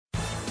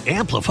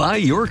Amplify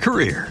your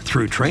career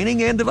through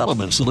training and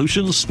development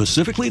solutions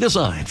specifically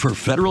designed for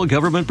federal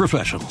government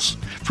professionals.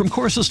 From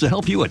courses to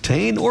help you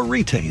attain or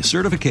retain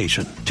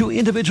certification, to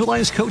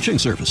individualized coaching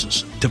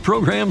services, to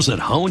programs that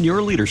hone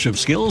your leadership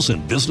skills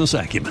and business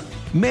acumen,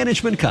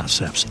 Management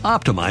Concepts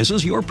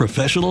optimizes your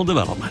professional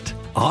development.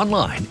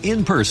 Online,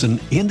 in person,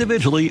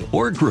 individually,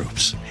 or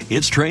groups,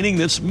 it's training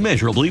that's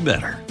measurably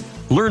better.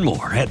 Learn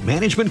more at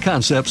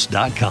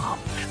managementconcepts.com.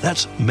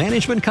 That's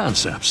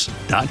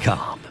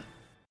managementconcepts.com.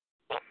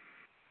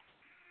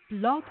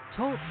 Blog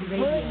Talk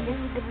Radio.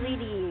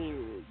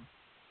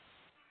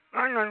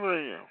 I'm not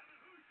radio.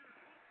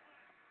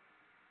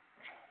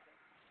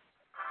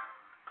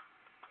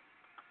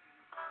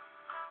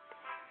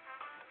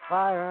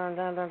 Fire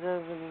down.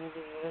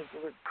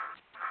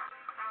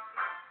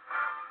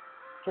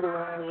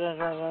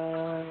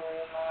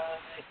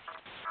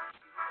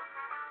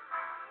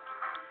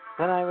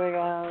 Tonight we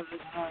got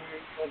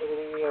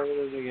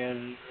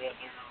again.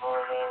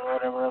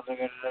 Whatever else I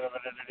get,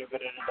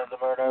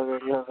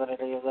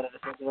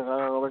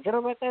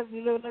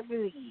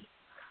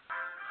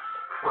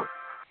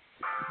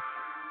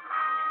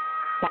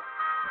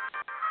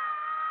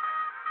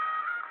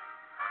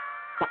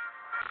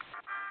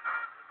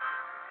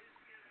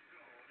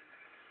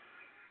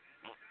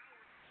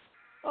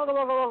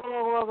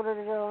 welcome to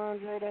the show. I'm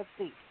Jay, that's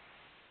Steve.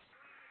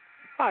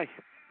 Hi.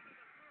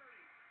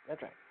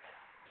 That's right.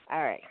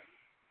 All right.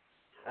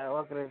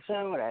 Welcome to the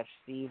show. That's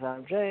Steve.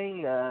 I'm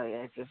Jay.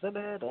 I just said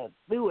that.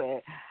 Do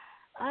it.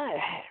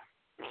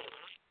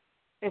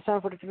 It's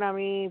time for the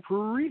Toonami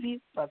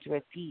preview. Brought to you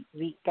by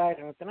TV Guide.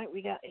 And tonight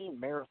we got a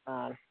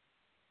marathon.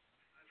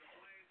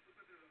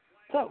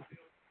 So,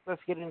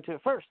 let's get into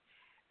it first.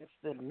 It's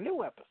the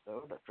new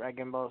episode of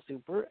Dragon Ball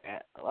Super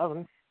at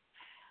 11.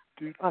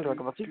 On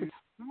Dragon Ball Super.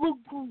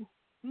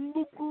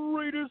 The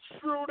greatest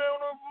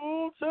showdown of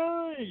all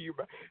time.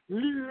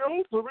 The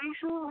ultimate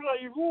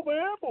survival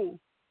battle.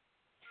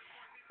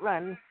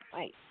 Run.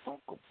 Wait.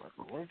 Don't go back.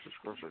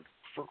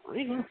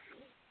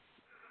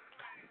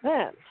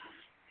 Then,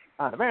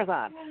 on the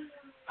marathon,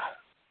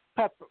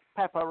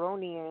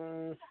 Pepperoni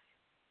and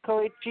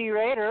Koichi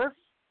Raider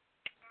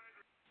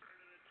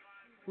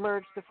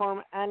merged to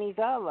form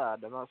Anizawa,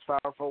 the most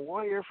powerful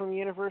warrior from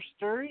Universe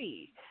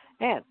 3.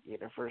 And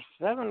Universe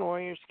 7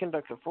 warriors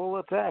conduct a full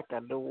attack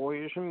on the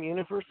warriors from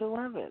Universe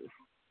 11.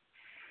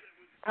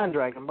 On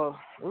Dragon Ball...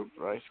 Oops,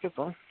 I skipped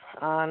one.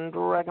 On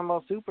Dragon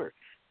Ball Super,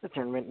 the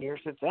tournament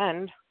nears its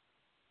end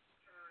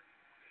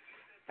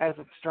as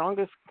its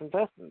strongest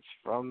contestants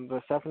from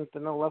the 7th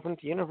and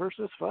 11th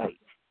universes fight.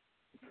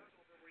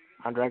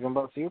 On Dragon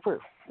Ball Super,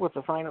 with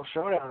the final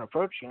showdown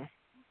approaching,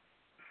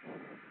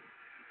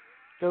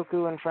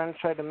 Goku and friends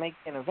try to make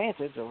an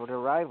advantage over their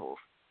rivals.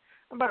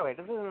 And by the way,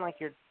 this isn't like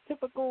your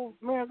typical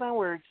marathon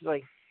where it's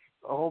like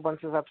a whole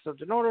bunch of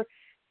episodes in order.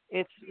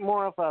 It's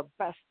more of a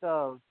best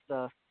of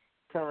the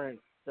current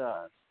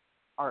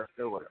arc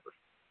or whatever.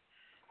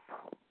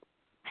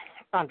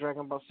 On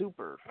Dragon Ball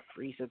Super,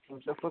 Frieza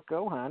teams up with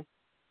Gohan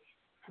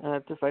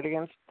to fight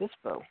against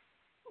Dispo.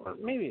 Or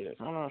maybe it is,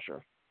 I'm not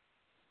sure.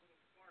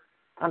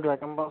 On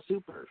Dragon Ball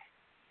Super,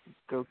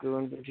 Goku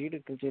and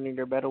Vegeta continue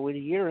their battle with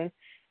Jiren.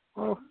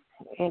 Well,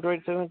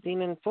 Android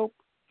 17 and Soap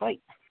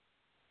fight.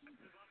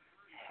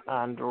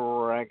 On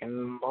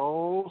Dragon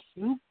Ball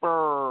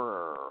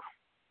Super.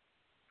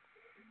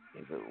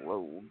 If it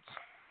loads.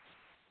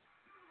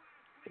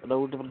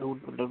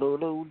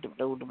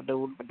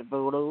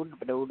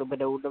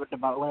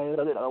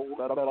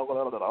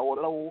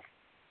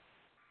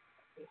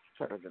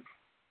 Start again.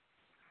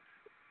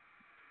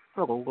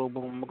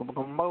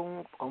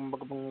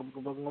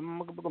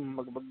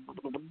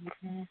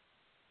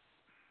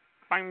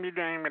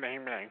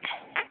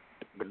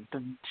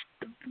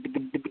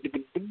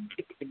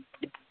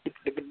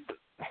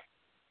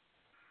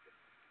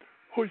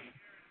 Hoi.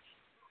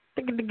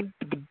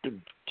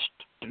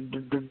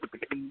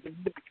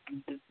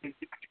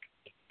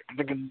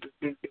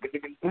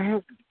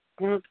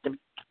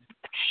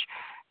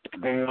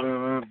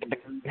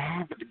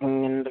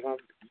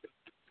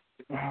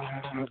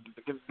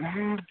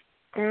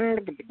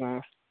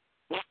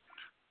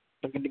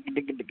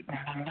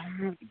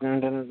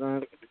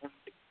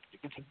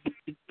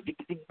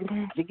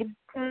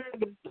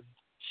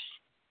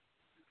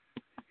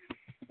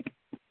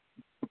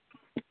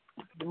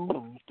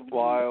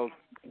 Wild.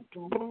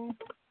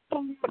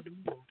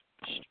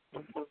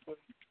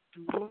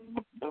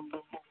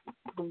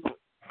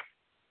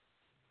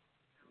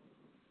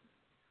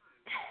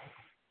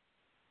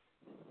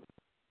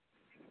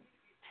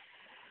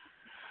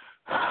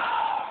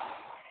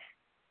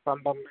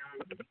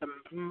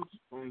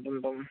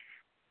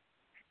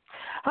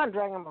 On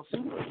Dragon Ball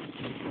Super,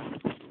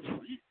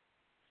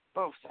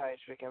 both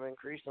sides become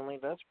increasingly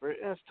desperate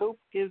as Taupe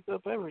gives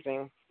up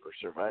everything for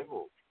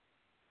survival.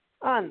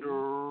 On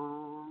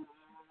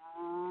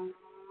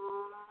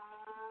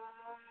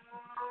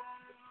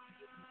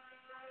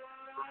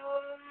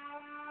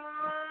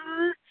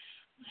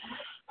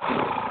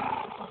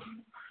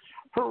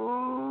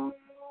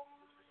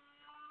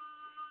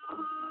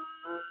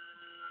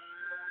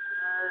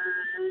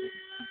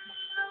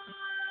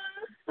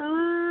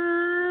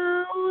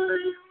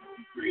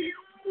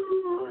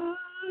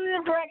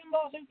Dragon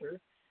Ball Super.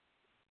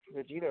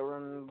 Vegeta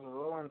runs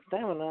low on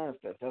stamina as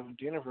the Seventh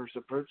Universe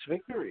approaches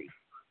victory.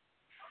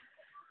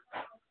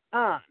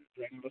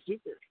 Dragon Ball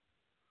Super.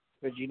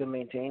 Vegeta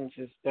maintains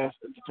his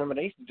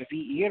determination to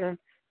defeat Eren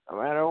no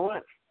matter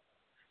what.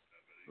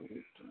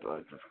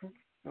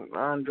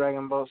 On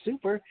Dragon Ball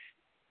Super,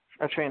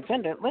 a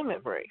transcendent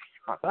limit break.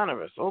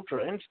 Autonomous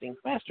Ultra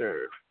Instinct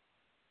mastered.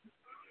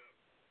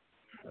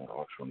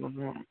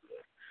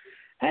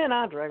 And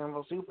on Dragon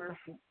Ball Super,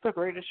 the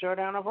greatest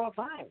showdown of all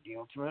time, the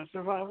ultimate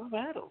survival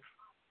battle.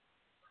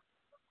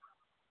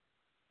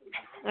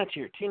 That's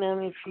your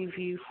Toonami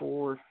preview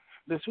for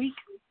this week.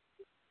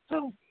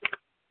 So,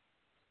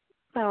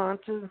 now on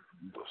to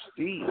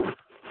Steve.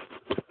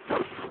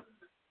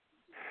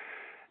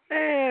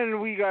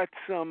 And we got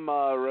some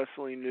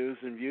wrestling news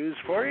and views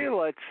for you.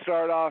 Let's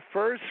start off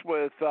first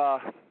with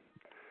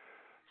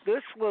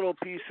this little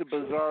piece of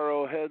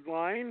bizarro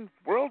headline.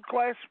 World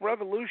Class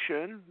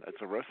Revolution,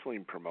 that's a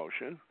wrestling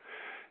promotion,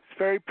 is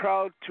very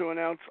proud to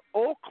announce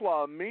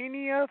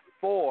Oklahomania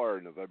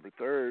 4, November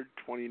 3rd,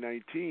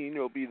 2019. It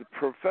will be the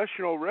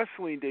professional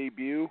wrestling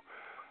debut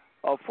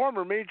of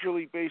former Major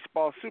League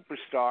Baseball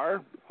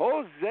superstar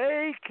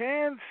Jose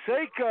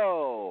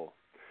Canseco.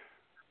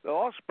 They'll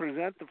also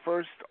present the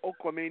first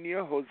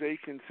Oklahomania Jose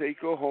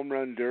Canseco Home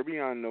Run Derby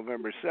on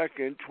November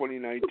 2nd,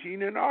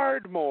 2019 in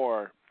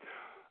Ardmore,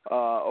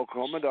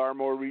 Oklahoma, the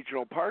Ardmore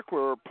Regional Park,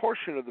 where a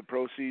portion of the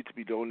proceeds to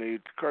be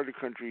donated to Carter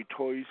Country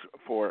Toys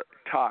for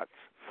Tots.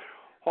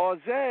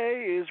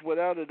 Jose is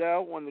without a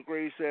doubt one of the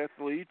greatest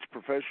athletes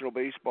professional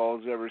baseball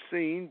has ever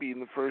seen,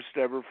 being the first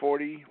ever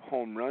 40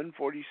 home run,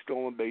 40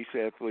 stolen base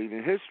athlete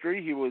in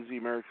history. He was the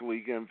American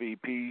League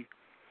MVP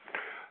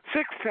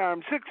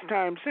six-time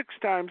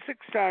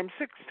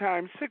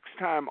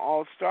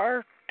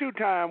All-Star,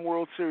 two-time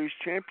World Series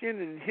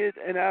champion, and hit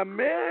an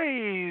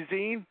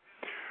amazing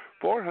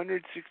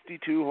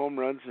 462 home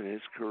runs in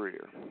his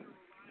career.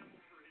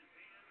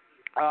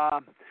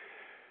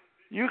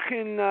 You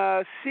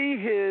can see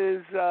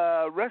his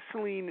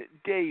wrestling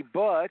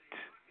debut,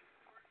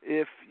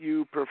 if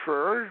you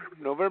prefer,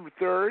 November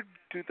 3rd,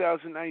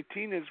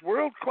 2019, is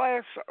World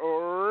Class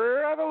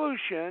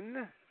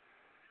Revolution.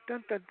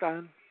 Dun, dun,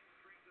 dun.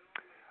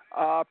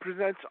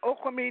 Presents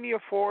Oklahomania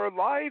 4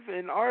 live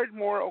in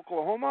Ardmore,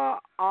 Oklahoma,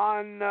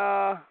 on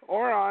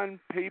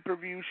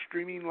pay-per-view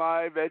streaming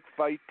live at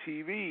Fight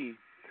TV.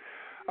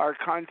 Our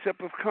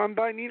concept of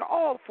combining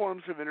all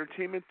forms of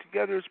entertainment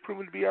together has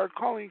proven to be our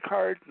calling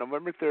card.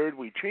 November 3rd,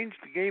 we changed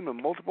the game in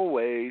multiple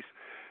ways.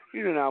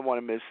 You do not want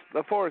to miss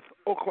the 4th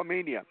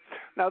Oklahomania.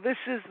 Now, this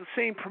is the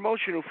same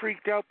promotion who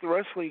freaked out the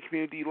wrestling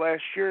community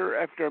last year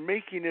after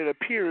making it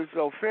appear as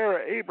though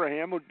Farrah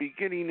Abraham would be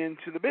getting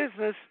into the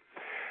business.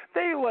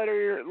 They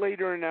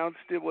later announced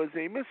it was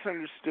a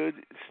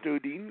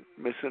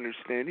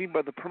misunderstanding,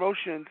 but the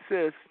promotion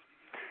insists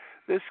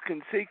this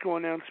Canseco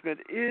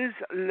announcement is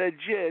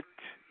legit,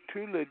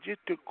 too legit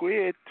to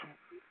quit,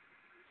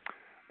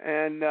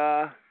 and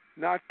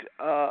not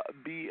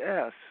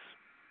BS.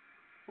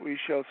 We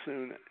shall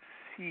soon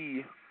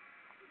see.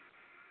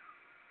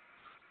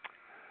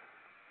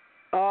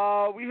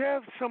 We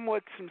have some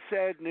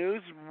sad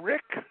news.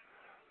 Rick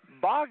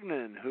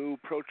Bognan, who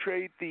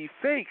portrayed the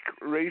fake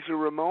Razor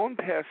Ramon,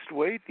 passed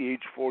away at the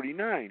age of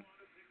 49.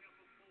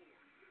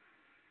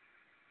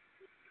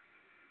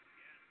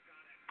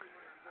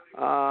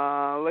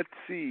 Let's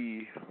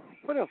see.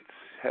 What else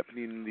is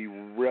happening in the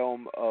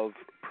realm of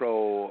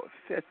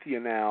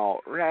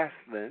professional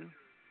wrestling?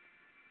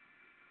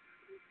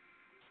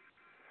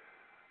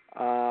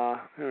 There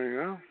we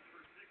go.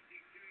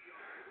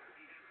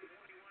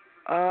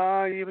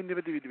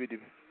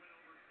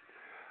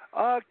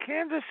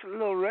 Candice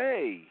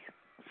LeRae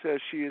says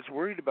she is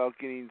worried about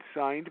getting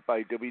signed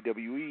by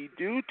WWE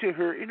due to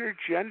her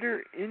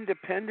intergender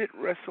independent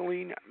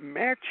wrestling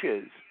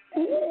matches.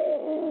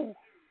 Ooh.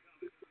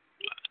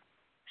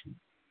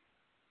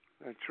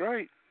 That's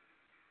right.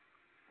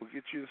 We'll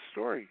get you the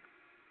story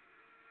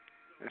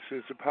as soon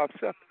as it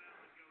pops up.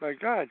 My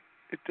God,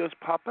 it does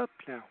pop up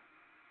now.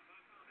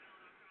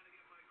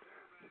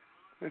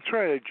 That's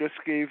right. I just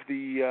gave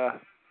the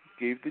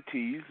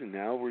tease, and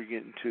now we're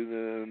getting to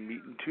the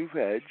meat and two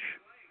veg.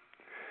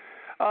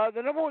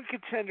 The number one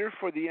contender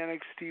for the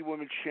NXT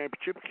Women's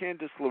Championship,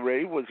 Candice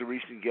LeRae, was a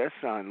recent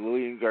guest on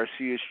Lillian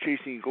Garcia's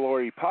Chasing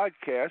Glory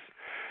podcast.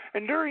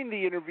 And during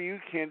the interview,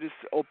 Candice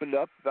opened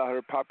up about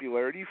her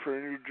popularity for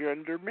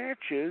intergender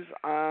matches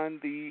on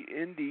the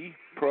indie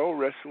pro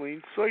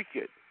wrestling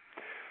circuit.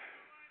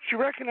 She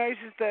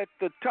recognizes that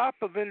the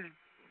topic of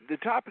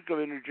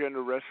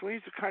intergender wrestling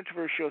is a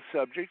controversial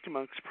subject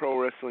amongst pro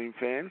wrestling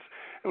fans,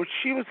 in which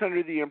she was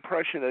under the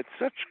impression that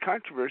such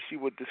controversy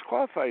would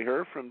disqualify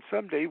her from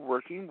someday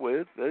working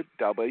with the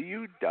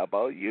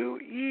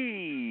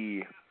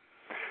WWE.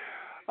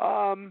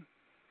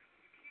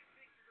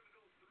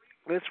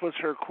 This was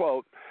her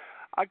quote.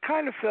 I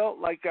kind of felt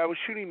like I was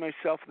shooting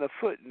myself in the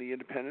foot in the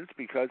independents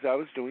because I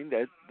was doing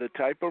the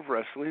type of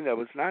wrestling that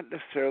was not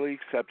necessarily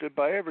accepted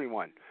by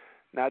everyone.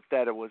 Not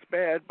that it was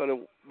bad, but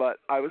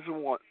I was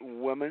a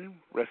woman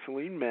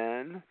wrestling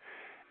men,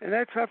 and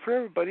that's not for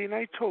everybody, and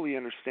I totally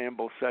understand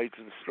both sides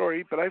of the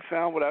story, but I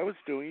found what I was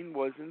doing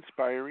was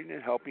inspiring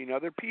and helping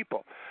other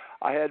people.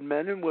 I had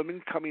men and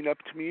women coming up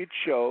to me at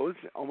shows,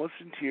 almost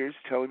in tears,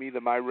 telling me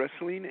that my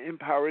wrestling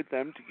empowered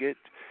them to get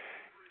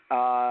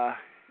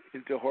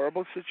into a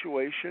horrible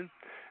situation.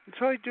 And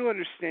so I do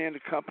understand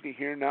a company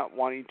here not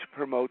wanting to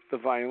promote the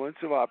violence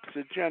of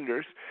opposite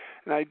genders,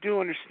 and I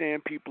do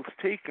understand people's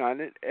take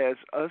on it as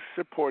us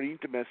supporting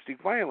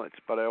domestic violence,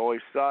 but I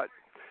always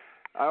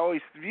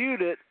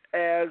viewed it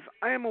as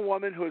I am a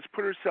woman who has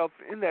put herself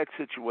in that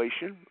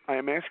situation. I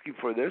am asking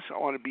for this. I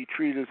want to be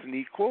treated as an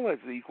equal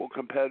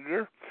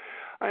competitor.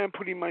 I am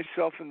putting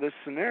myself in this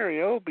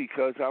scenario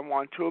because I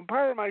want to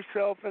empower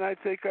myself, and I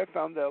think I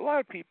found that a lot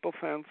of people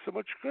found so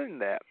much good in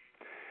that.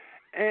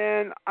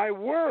 And I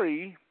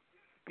worry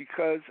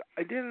because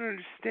I didn't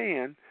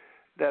understand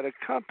that a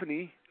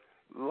company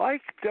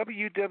like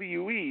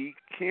WWE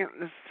can't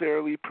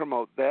necessarily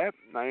promote that,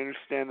 and I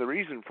understand the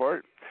reason for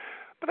it.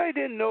 But I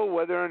didn't know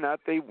whether or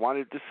not they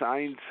wanted to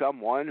sign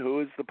someone who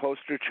is the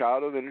poster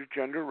child of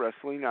intergender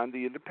wrestling on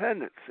the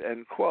independents,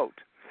 end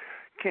quote.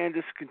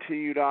 Candice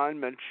continued on,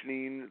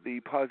 mentioning the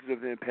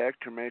positive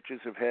impact her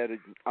matches have had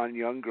on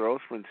young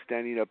girls when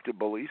standing up to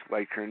bullies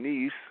like her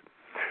niece.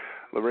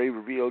 LeRae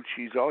revealed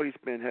she's always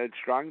been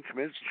headstrong and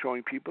committed to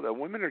showing people that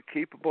women are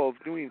capable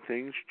of doing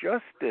things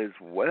just as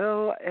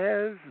well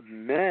as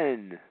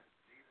men.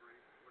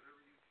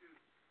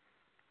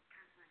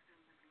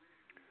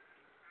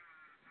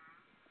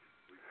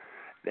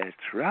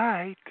 That's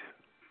right.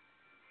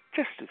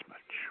 Just as much.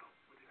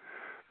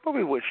 But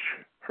we wish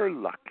her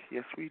luck.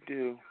 Yes, we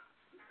do.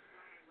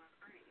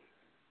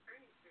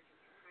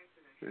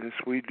 Yes,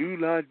 we do,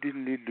 la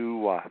diddly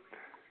do.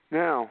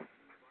 Now,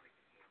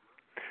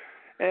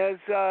 as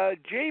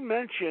Jay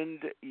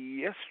mentioned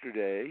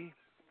yesterday,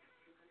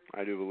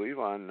 I do believe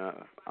on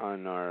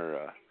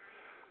our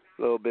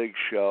little big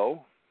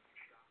show,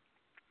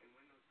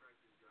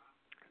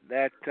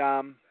 that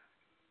the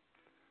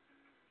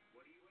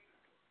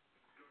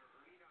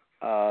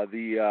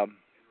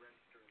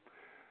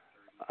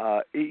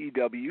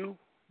AEW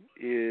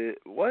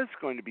was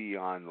going to be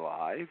on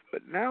live,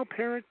 but now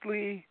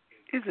apparently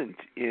isn't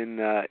in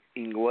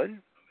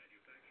England,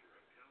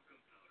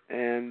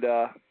 and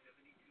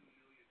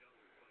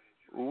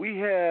we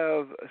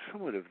have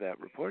somewhat of that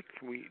report.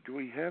 Do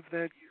we have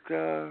that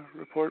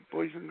report,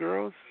 boys and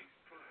girls?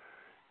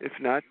 If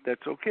not,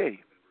 that's okay.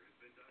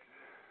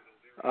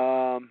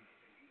 But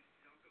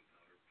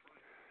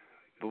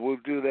we'll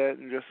do that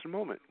in just a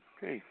moment.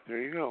 Okay,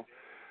 there you go.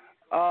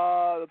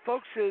 The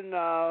folks in,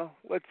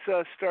 let's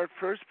start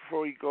first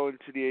before we go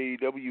into the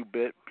AEW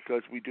bit,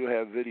 because we do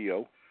have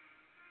video.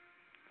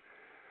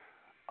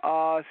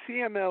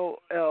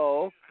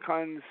 CMLL,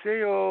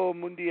 Consejo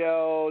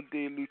Mundial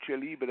de Lucha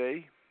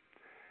Libre,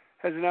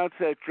 has announced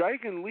that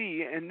Dragon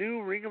Lee and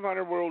new Ring of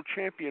Honor World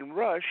Champion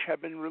Rush have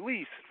been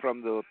released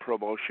from the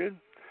promotion.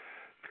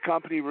 The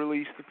company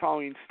released the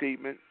following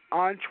statement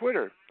on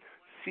Twitter.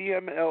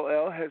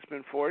 CMLL has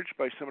been forged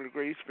by some of the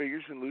greatest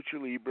figures in Lucha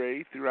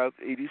Libre throughout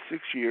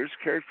 86 years,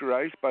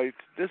 characterized by its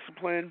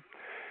discipline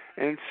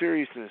and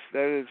seriousness.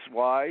 That is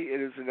why it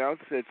is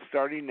announced that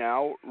starting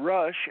now,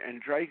 Rush and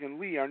Dragon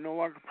Lee are no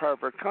longer part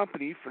of our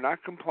company for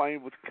not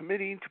complying with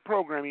committing to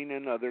programming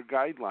and other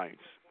guidelines.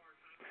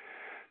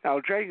 Now,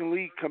 Dragon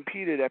Lee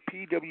competed at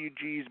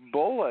PWG's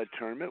Bola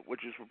tournament,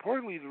 which is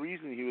reportedly the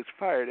reason he was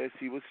fired, as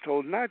he was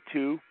told not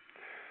to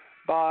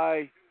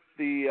by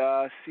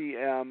the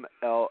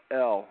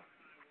CMLL.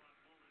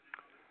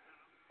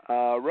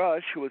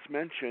 Rush, who was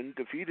mentioned,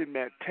 defeated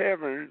Matt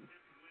Tavern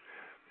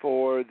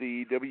for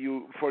the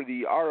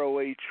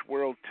ROH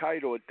World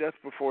Title at Death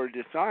Before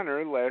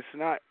Dishonor last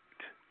night.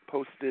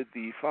 Posted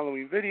the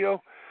following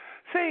video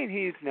saying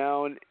he's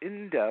now an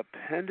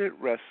independent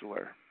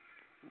wrestler.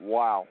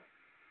 Wow.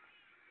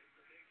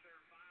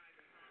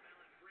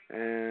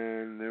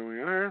 And there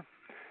we are.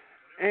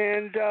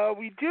 And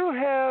we do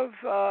have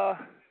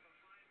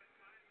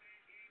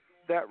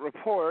that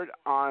report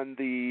on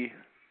the,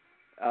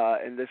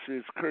 and this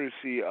is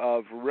courtesy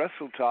of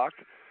Wrestle Talk.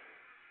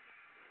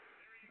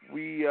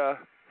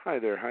 Hi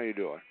there, how you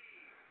doing?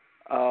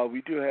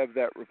 We do have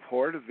that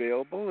report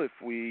available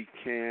if we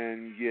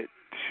can get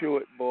to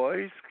it,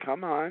 boys.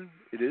 Come on.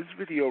 It is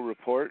video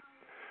report,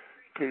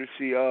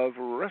 courtesy of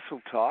Wrestle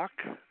Talk.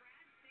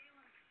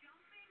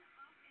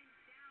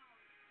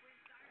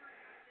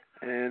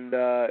 And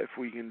if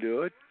we can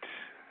do it,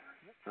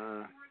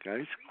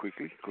 guys,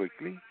 quickly.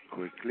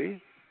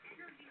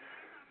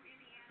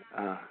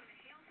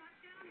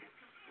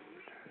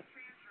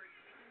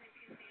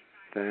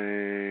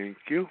 Thank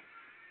you.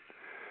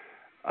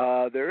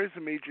 There is a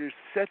major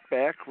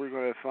setback. We're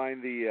going to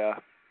find the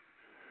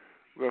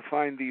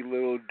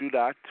little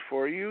doodot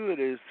for you. It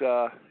is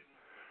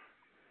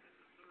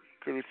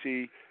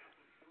courtesy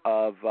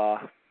of,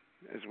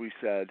 as we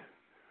said,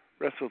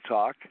 Wrestle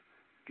Talk.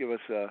 Give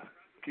us a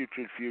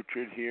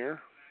putrid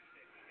here.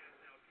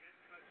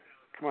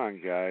 Come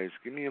on, guys.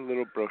 Give me a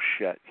little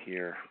brochette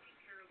here.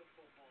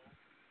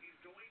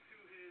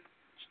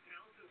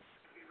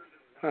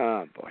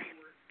 Oh, boy.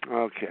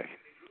 Okay.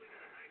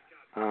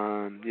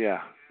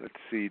 Yeah. Let's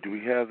see. Do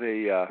we have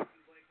a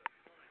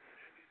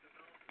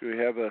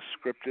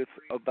script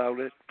about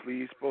it,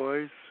 please,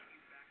 boys?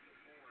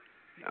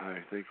 I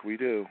think we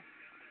do.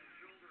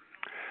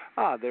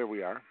 There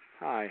we are.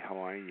 Hi, how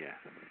are you?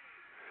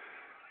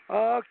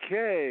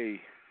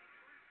 Okay.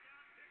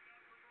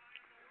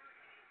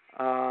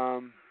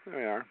 There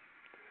we are.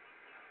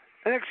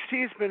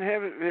 NXT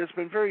has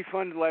been very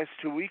fun the last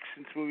 2 weeks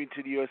since moving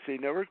to the USA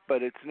Network,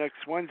 but it's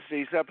next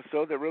Wednesday's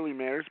episode that really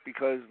matters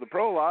because the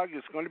prologue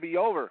is going to be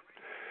over.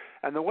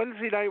 And the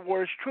Wednesday Night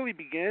Wars truly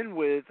begin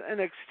with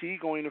NXT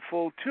going a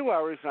full 2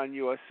 hours on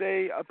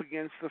USA up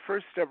against the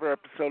first ever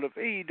episode of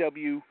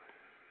AEW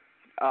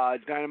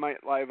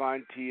Dynamite Live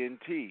on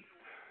TNT.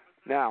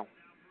 Now,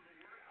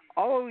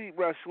 All Elite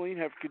Wrestling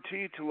have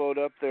continued to load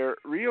up their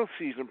real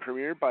season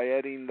premiere by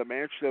adding the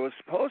match that was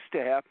supposed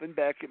to happen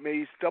back at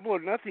May's Double or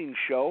Nothing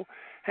show,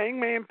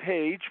 Hangman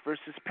Page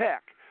versus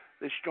Pac.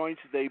 This joins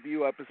the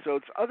debut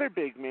episode's other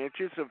big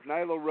matches of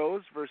Nyla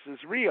Rose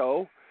versus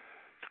Rio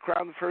to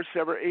crown the first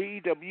ever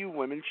AEW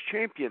Women's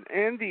Champion,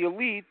 and the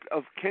Elite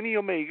of Kenny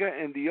Omega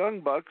and the Young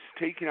Bucks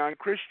taking on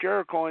Chris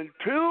Jericho and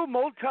two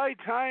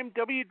multi-time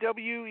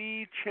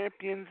WWE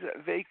champions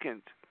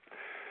vacant.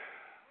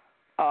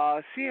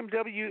 CM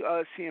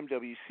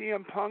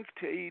Punk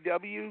to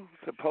AEW,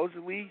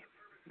 supposedly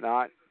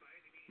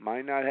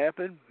might not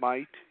happen,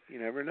 might, you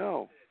never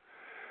know.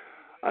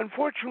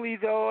 Unfortunately,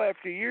 though,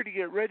 after a year to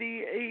get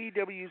ready,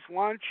 AEW's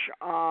launch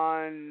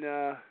on,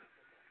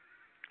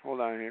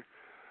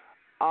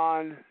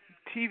 on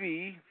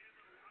TV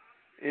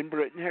in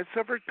Britain has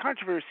suffered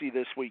controversy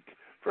this week.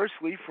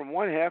 Firstly, from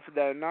one half of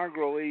that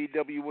inaugural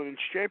AEW Women's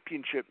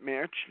Championship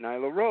match,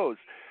 Nyla Rose.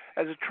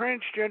 As a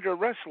transgender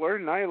wrestler,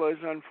 Nyla is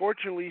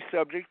unfortunately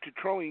subject to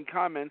trolling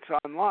comments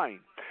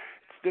online.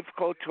 It's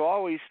difficult to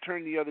always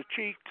turn the other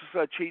cheek to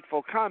such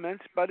hateful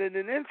comments, but in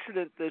an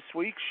incident this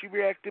week, she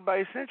reacted by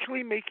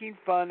essentially making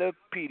fun of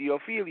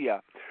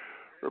pedophilia.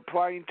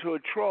 Replying to a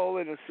troll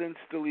in a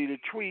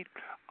since-deleted tweet,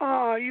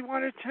 "Aw, you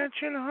want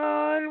attention,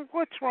 hon?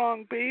 What's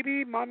wrong,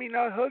 baby? Mommy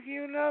not hug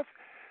you enough?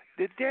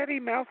 Did Daddy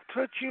mouth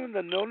touch you in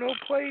the no-no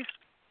place?"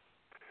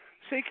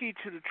 Sinking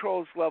to the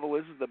troll's level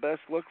isn't the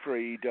best look for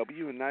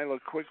AEW, and Nyla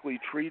quickly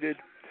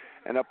treated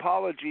an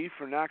apology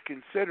for not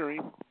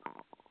considering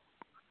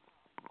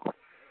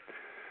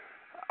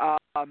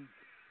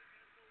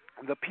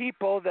the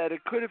people that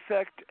it could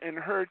affect and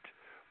hurt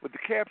with the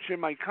caption,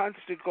 "My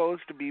constant goal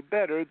is to be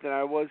better than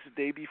I was the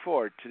day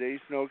before. Today's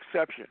no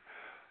exception."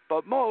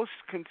 But most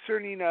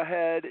concerning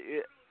ahead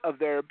of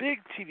their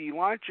big TV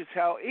launch is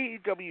how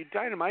AEW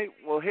Dynamite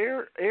will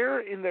air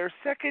in their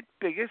second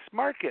biggest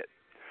market.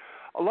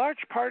 A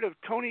large part of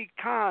Tony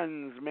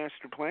Khan's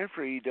master plan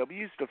for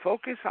AEW is to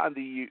focus on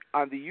the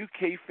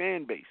UK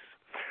fan base,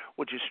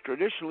 which is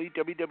traditionally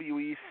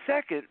WWE's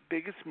second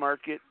biggest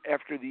market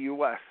after the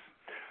US.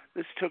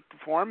 This took the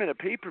form in a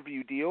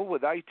pay-per-view deal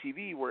with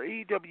ITV, where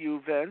AEW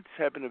events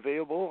have been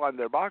available on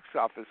their box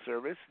office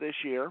service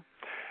this year.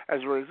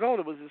 As a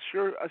result, it was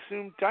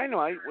assumed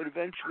Dynamite would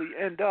eventually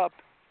end up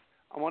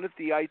on one of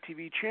the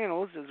ITV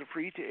channels as a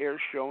free-to-air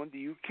show in the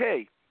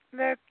UK.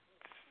 That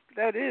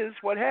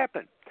is what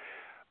happened,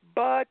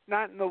 but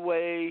not in the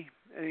way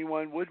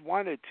anyone would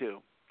want it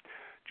to.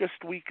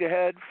 Just a week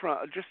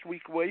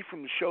away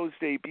from the show's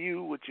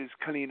debut, which is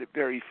cutting it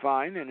very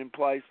fine and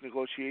implies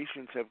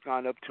negotiations have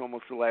gone up to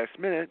almost the last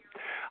minute,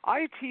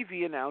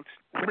 ITV announced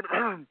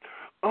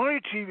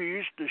ITV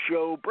is to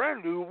show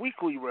brand new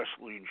weekly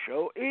wrestling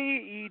show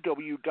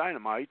AEW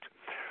Dynamite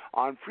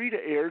on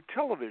free-to-air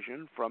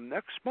television from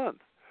next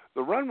month.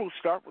 The run will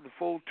start with a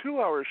full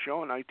 2-hour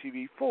show on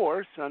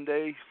ITV4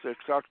 Sunday,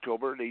 6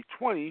 October at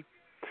 8:20.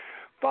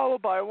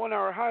 Followed by a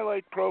 1-hour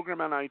highlight program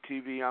on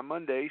ITV on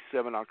Monday,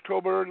 7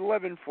 October at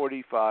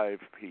 11:45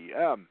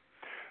 p.m.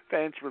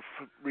 Fans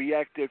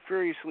reacted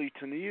furiously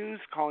to the news,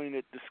 calling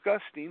it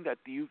disgusting that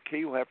the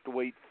UK will have to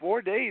wait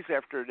 4 days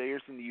after it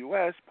airs in the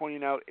US,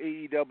 pointing out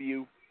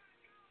AEW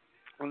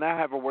will now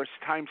have a worse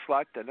time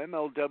slot than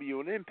MLW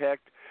and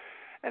Impact,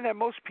 and that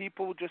most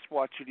people will just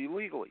watch it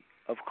illegally.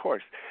 Of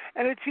course.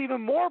 And it's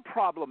even more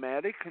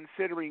problematic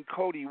considering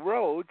Cody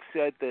Rhodes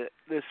said that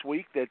this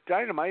week that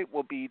Dynamite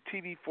will be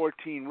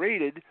TV-14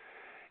 rated,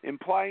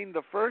 implying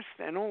the first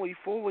and only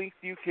full-length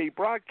UK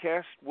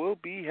broadcast will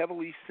be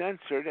heavily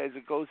censored as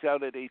it goes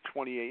out at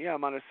 8:20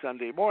 a.m. on a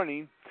Sunday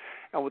morning.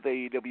 And with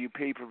AEW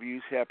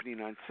pay-per-views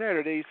happening on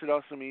Saturdays, it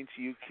also means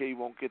the UK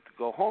won't get the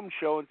go-home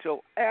show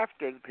until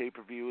after the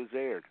pay-per-view is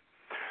aired.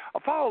 A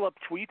follow-up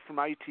tweet from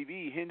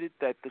ITV hinted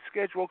that the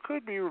schedule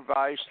could be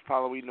revised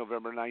following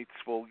November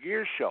 9th's Full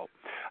Gear show,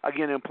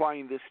 again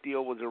implying this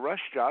deal was a rush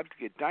job to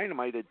get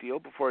Dynamite a deal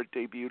before it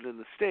debuted in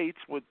the States,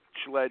 which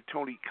led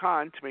Tony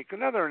Khan to make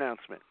another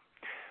announcement.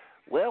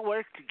 will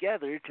work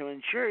together to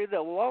ensure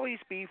there will always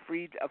be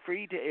a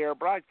free-to-air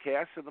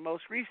broadcast of the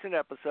most recent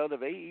episode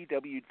of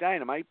AEW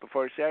Dynamite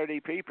before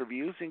Saturday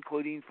pay-per-views,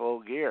 including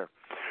Full Gear.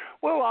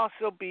 We'll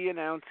also be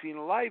announcing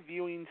a live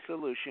viewing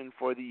solution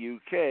for the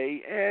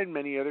UK and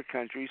many other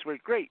countries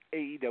with great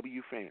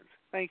AEW fans.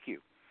 Thank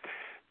you.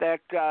 That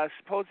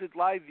supposed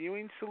live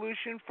viewing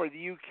solution for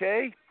the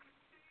UK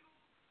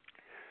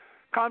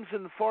comes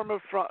in the form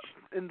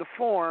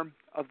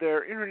of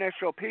their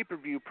international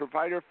pay-per-view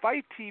provider,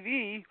 Fight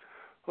TV,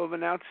 who have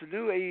announced a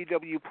new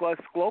AEW Plus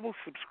global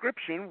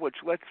subscription, which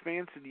lets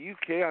fans in the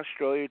UK,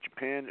 Australia,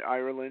 Japan,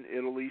 Ireland,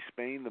 Italy,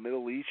 Spain, the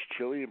Middle East,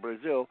 Chile, and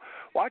Brazil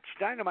watch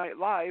Dynamite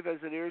live as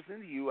it airs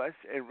in the US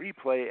and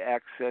replay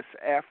access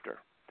after.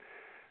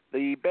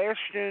 The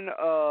bastion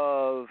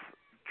of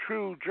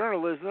true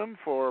journalism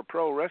for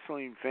pro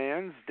wrestling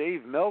fans,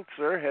 Dave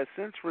Meltzer, has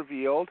since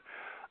revealed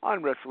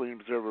on Wrestling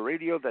Observer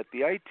Radio that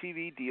the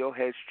ITV deal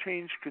has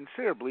changed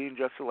considerably in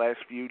just the last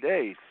few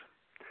days.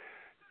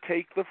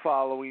 Take the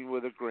following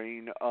with a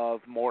grain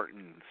of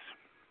Morton's.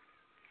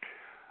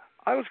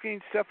 I was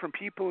getting stuff from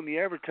people in the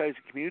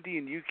advertising community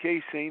in the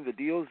UK saying the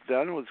deal is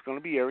done and was going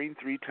to be airing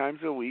 3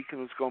 times a week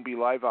and was going to be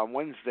live on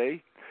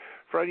Wednesday,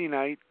 Friday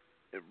night,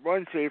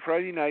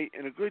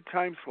 in a good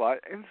time slot,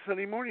 and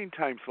Sunday morning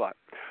time slot.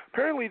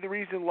 Apparently the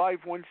reason live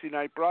Wednesday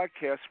night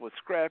broadcast was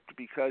scrapped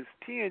because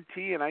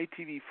TNT and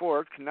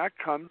ITV4 cannot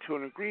come to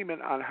an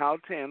agreement on how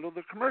to handle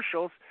the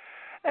commercials,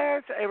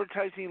 as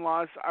advertising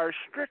laws are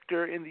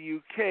stricter in the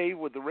UK,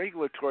 with the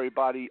regulatory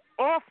body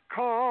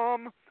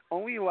Ofcom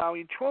only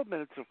allowing 12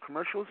 minutes of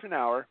commercials an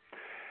hour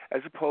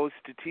as opposed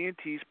to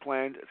TNT's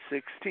planned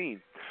 16.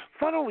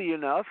 Funnily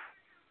enough,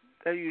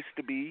 that used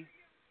to be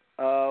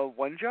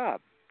one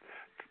job: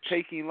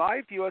 taking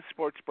live U.S.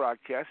 sports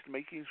broadcasts and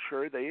making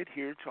sure they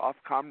adhere to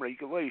Ofcom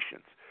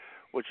regulations,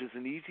 which is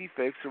an easy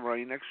fix of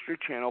running extra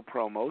channel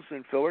promos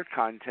and filler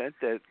content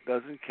that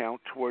doesn't count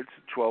towards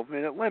the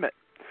 12-minute limit.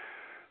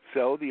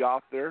 So the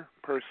author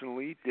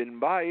personally didn't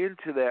buy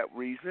into that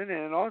reason,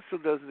 and also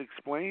doesn't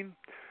explain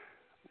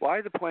why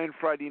the planned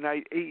Friday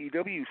night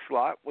AEW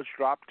slot was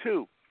dropped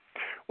too.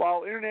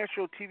 While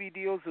international TV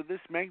deals of this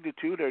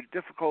magnitude are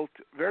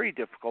very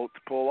difficult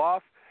to pull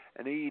off,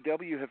 and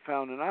AEW have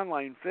found an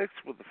online fix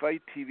with the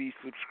Fight TV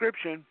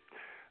subscription,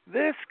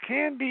 this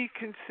can be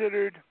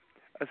considered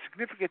a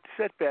significant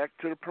setback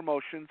to the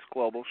promotion's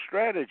global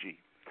strategy.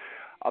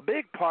 A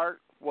big part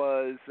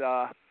was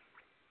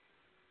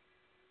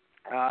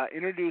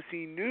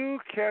introducing new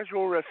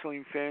casual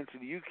wrestling fans in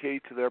the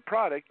UK to their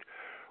product,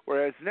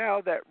 whereas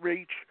now that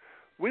reach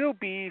will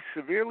be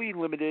severely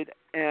limited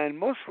and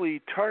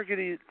mostly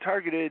targeted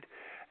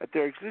at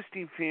their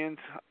existing fans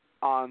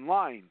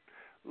online.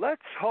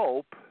 Let's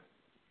hope,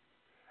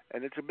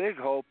 and it's a big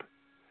hope,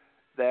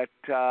 that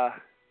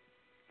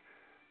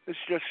this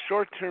is just a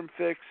short-term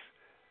fix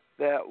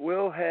that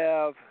will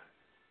have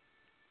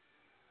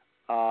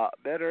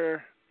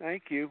better,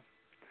 thank you,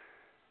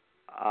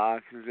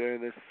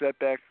 considering this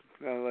setback,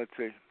 let's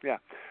see, yeah.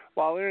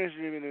 While there is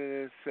even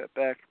a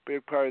setback, a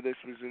big part of this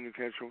was in the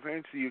casual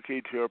fans, the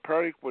UK to our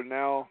product,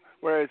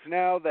 whereas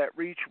now that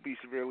reach will be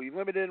severely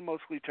limited and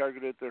mostly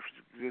targeted at their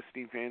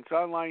existing fans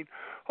online.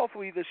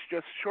 Hopefully this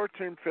just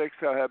short-term fix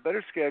will have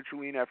better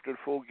scheduling after the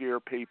Full Gear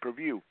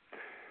pay-per-view.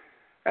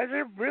 Has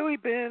there really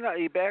been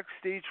a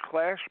backstage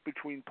clash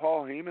between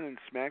Paul Heyman and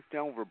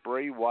SmackDown over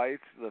Bray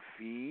Wyatt's The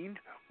Fiend?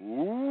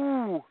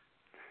 Ooh!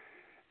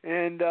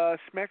 And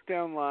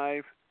SmackDown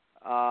Live,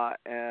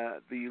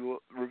 the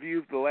review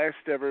of the last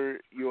ever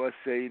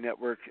USA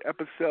Network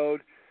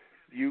episode.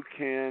 You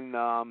can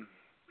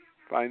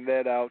find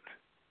that out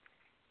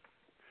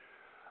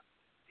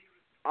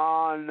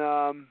on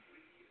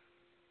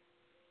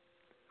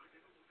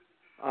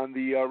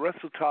the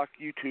Wrestle Talk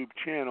YouTube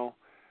channel.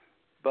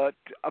 But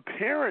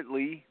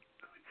apparently,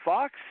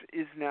 Fox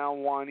is now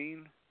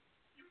wanting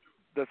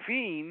The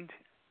Fiend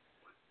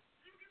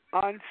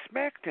on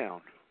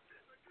SmackDown.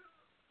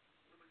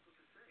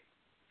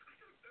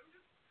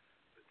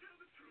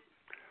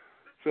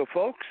 So,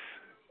 folks,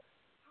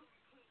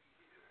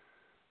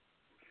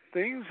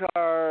 things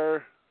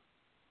are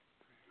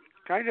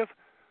kind of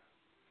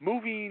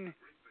moving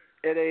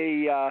at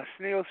a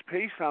snail's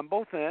pace on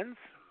both ends,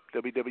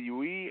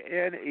 WWE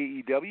and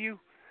AEW.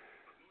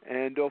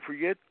 And don't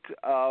forget,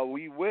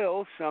 we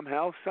will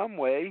somehow, some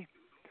way,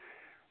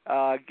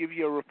 give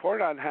you a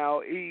report on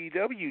how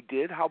AEW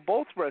did, how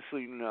both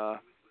wrestling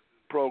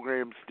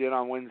programs did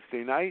on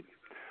Wednesday night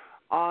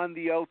on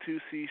the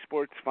L2C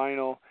Sports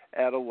Final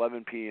at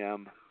 11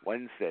 p.m.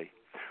 Wednesday.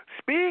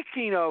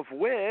 Speaking of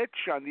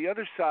which, on the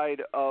other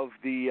side of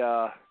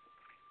the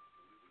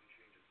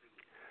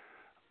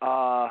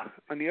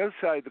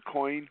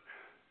coin,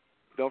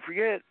 don't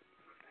forget.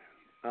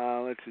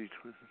 Let's see.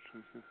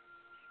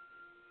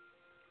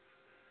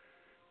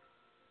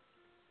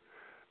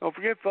 Don't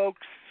forget,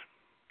 folks.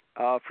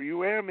 For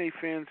you anime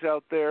fans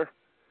out there,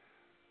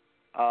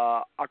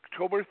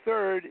 October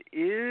 3rd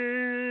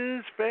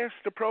is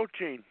fast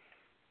approaching.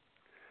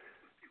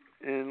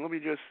 And let me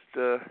just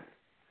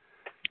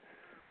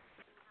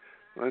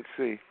Let's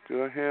see.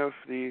 Do I have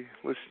the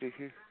listing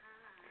here?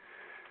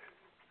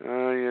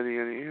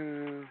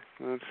 Yada.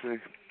 Let's see.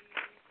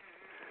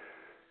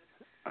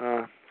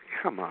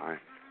 Come on.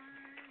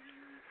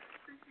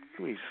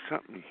 Give me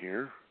something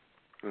here.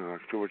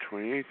 October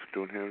 28th.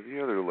 Don't have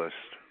the other list.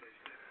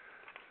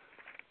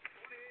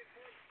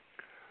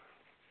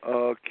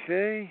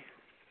 Okay.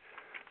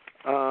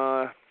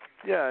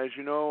 Yeah, as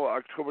you know,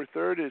 October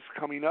 3rd is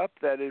coming up.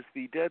 That is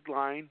the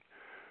deadline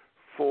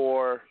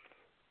for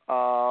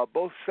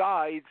both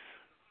sides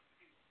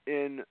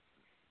in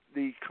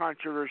the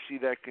controversy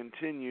that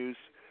continues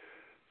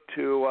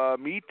to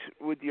meet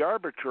with the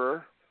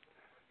arbiter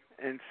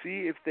and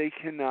see if they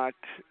cannot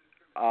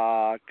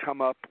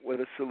come up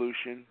with a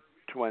solution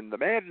to end the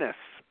madness.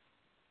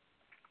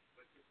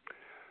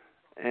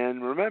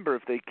 And remember,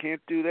 if they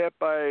can't do that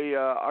by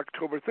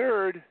October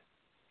 3rd,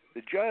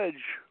 the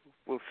judge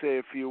will say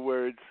a few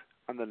words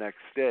on the next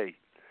day.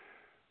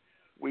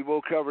 We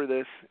will cover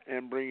this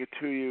and bring it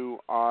to you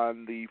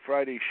on the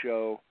Friday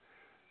show,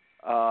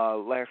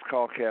 Last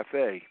Call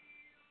Cafe,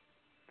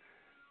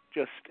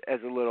 just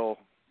as a little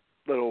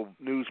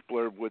news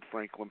blurb with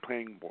Franklin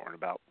Pangborn,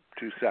 about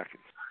 2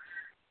 seconds.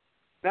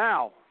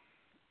 Now,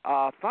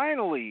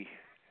 finally,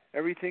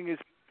 everything is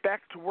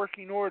back to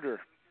working order.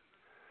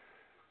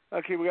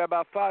 Okay, we got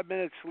about 5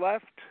 minutes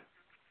left.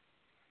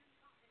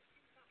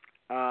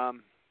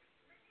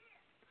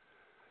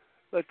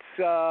 Let's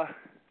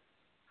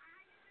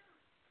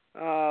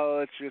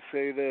just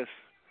say this.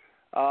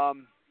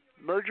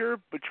 Merger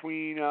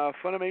between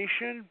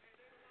Funimation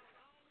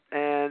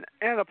and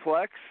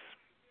Aniplex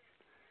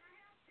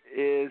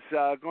is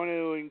going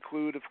to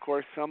include, of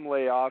course, some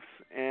layoffs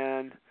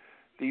and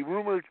the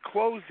rumored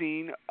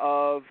closing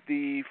of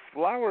the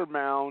Flower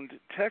Mound,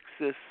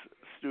 Texas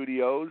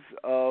studios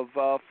of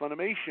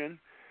Funimation,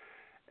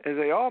 as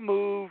they all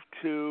move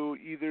to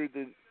either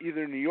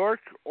New York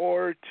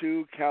or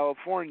to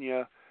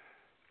California,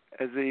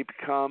 as they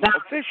become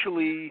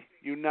officially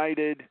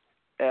united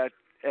as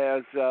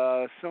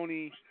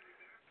Sony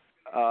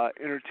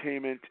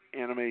Entertainment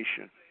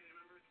Animation.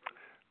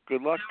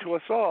 Good luck to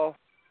us all.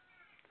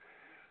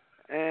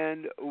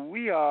 And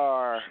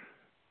we're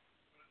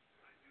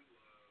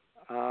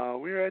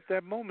at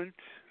that moment.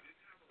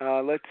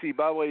 Let's see.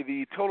 By the way,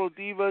 the Total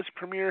Divas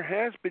premiere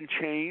has been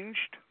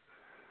changed.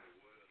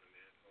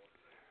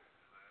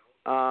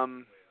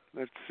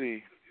 Let's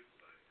see.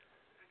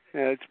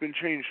 Yeah, it's been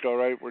changed, all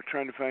right. We're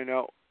trying to find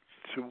out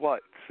to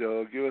what.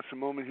 So give us a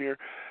moment here.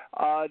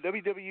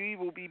 WWE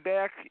will be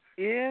back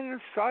in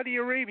Saudi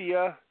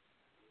Arabia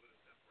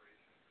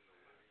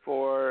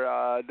for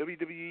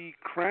WWE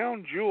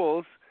Crown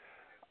Jewels.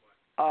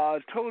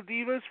 Total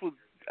Divas will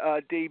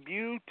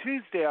debut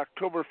Tuesday,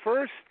 October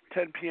 1st,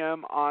 10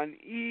 p.m. on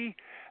E,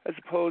 as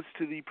opposed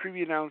to the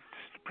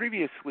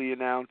previously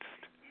announced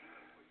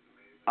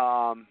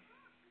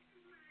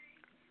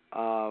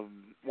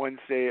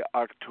Wednesday,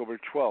 October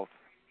 12th.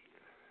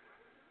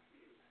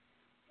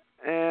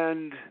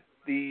 And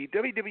the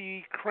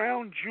WWE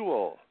Crown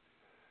Jewel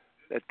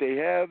that they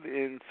have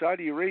in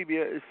Saudi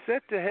Arabia is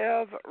set to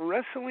have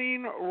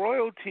wrestling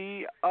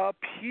royalty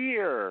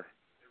appear.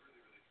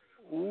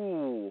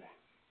 Ooh.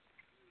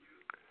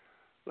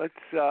 Let's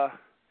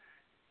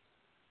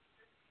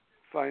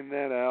find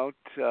that out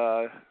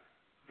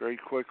very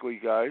quickly,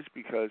 guys,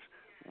 because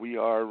we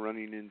are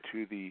running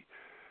into the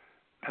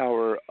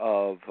power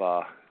of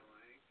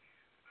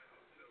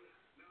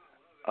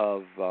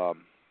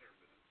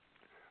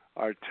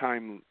our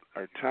time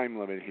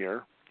limit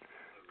here,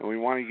 and we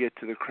want to get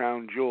to the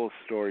Crown Jewel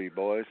story,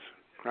 boys.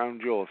 Crown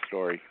Jewel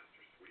story.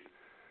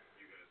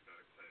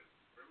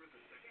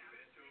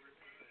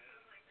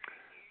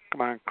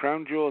 Come on,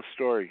 Crown Jewel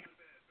story.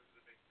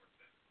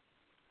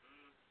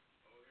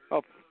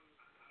 Oh.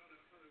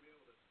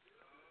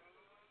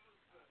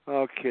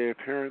 Okay,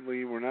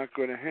 apparently we're not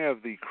going to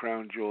have the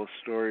Crown Jewel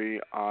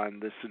story on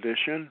this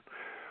edition.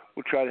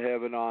 We'll try to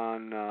have it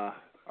on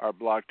our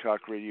Blog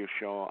Talk radio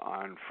show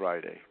on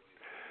Friday.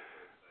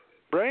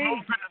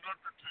 Brain?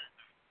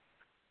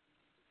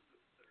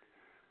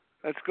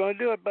 That's going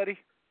to do it, buddy.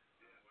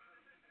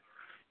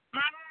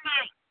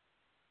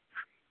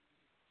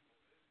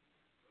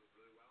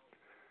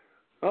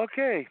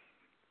 Okay.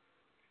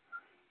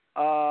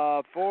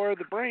 For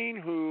the Brain,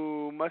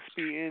 who must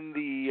be in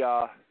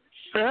the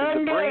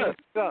Brain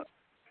stuff.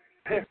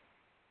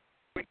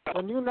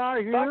 Can you not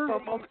hear?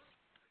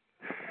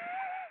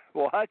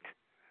 What?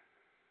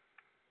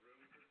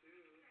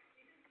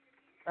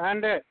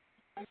 And it.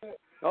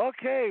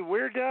 Okay,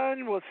 we're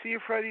done. We'll see you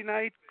Friday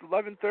night,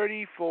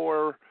 11:30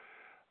 for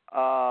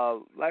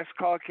Last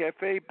Call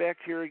Cafe. Back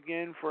here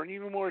again for an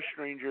even more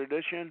stranger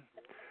edition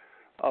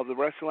of the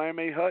Wrestle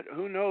Anime Hut.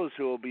 Who knows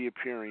who will be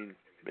appearing?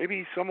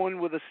 Maybe someone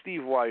with a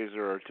Steve Weiser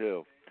or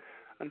two.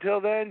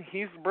 Until then,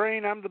 he's the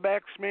Brain. I'm the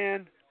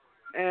Baxman,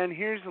 and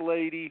here's a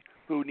lady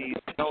who needs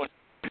no.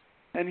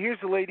 And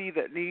here's a lady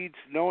that needs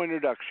no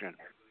introduction.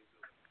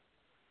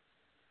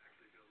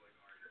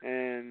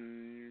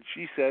 And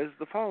she says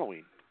the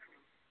following.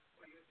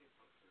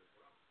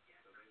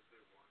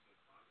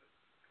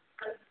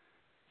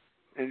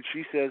 and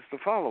she says the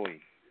following.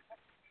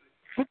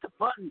 Hit the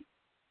button.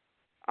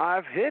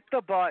 I've hit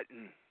the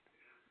button.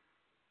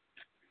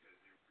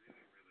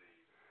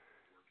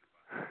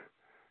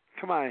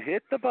 Come on,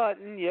 hit the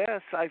button.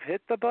 Yes, I've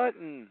hit the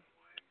button.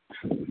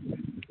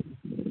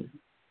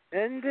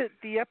 End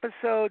the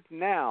episode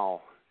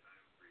now.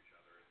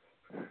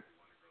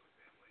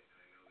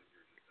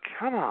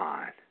 Come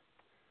on.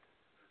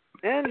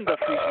 End the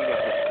freaking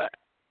episode.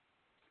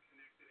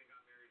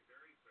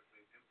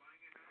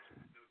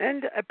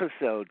 End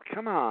episode.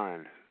 Come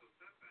on.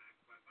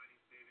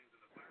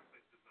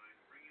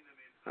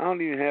 I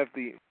don't even have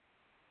the...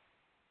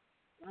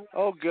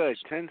 Oh, good.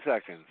 10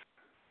 seconds.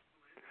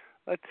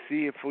 Let's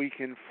see if we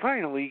can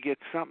finally get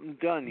something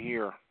done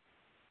here.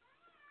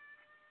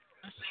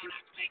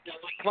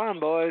 Come on,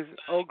 boys.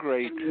 Oh,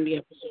 great.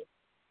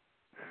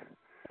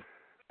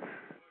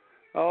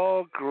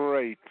 Oh,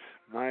 great.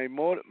 My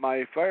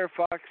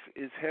Firefox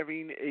is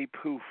having a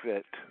poo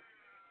fit.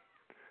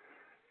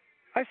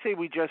 I say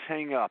we just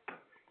hang up.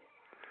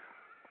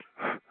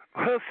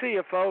 We'll see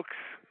you, folks.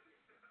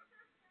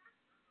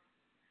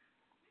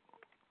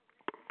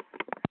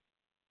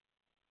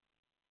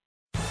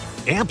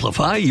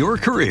 Amplify your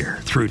career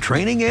through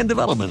training and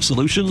development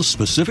solutions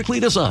specifically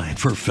designed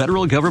for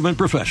federal government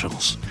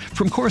professionals.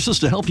 From courses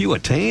to help you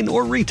attain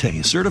or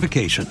retain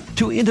certification,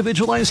 to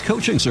individualized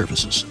coaching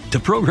services,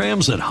 to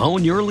programs that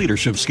hone your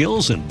leadership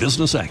skills and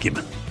business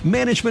acumen,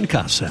 Management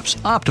Concepts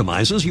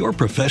optimizes your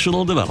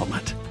professional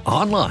development.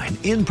 Online,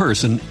 in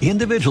person,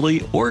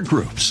 individually, or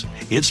groups,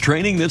 it's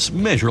training that's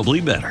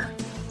measurably better.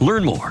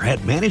 Learn more at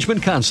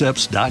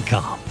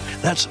managementconcepts.com.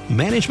 That's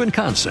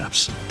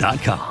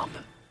managementconcepts.com.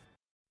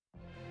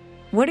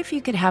 What if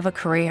you could have a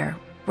career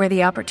where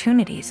the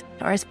opportunities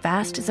are as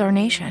vast as our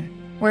nation,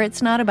 where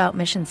it's not about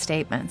mission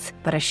statements,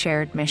 but a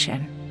shared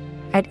mission?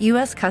 At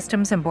U.S.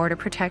 Customs and Border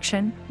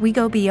Protection, we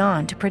go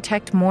beyond to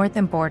protect more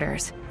than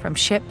borders. From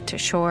ship to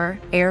shore,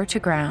 air to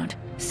ground,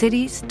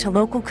 cities to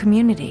local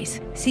communities,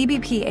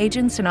 CBP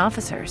agents and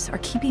officers are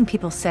keeping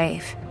people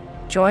safe.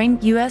 Join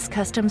U.S.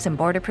 Customs and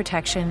Border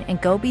Protection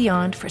and go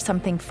beyond for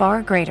something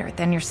far greater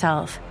than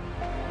yourself.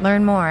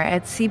 Learn more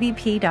at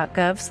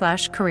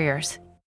cbp.gov/careers.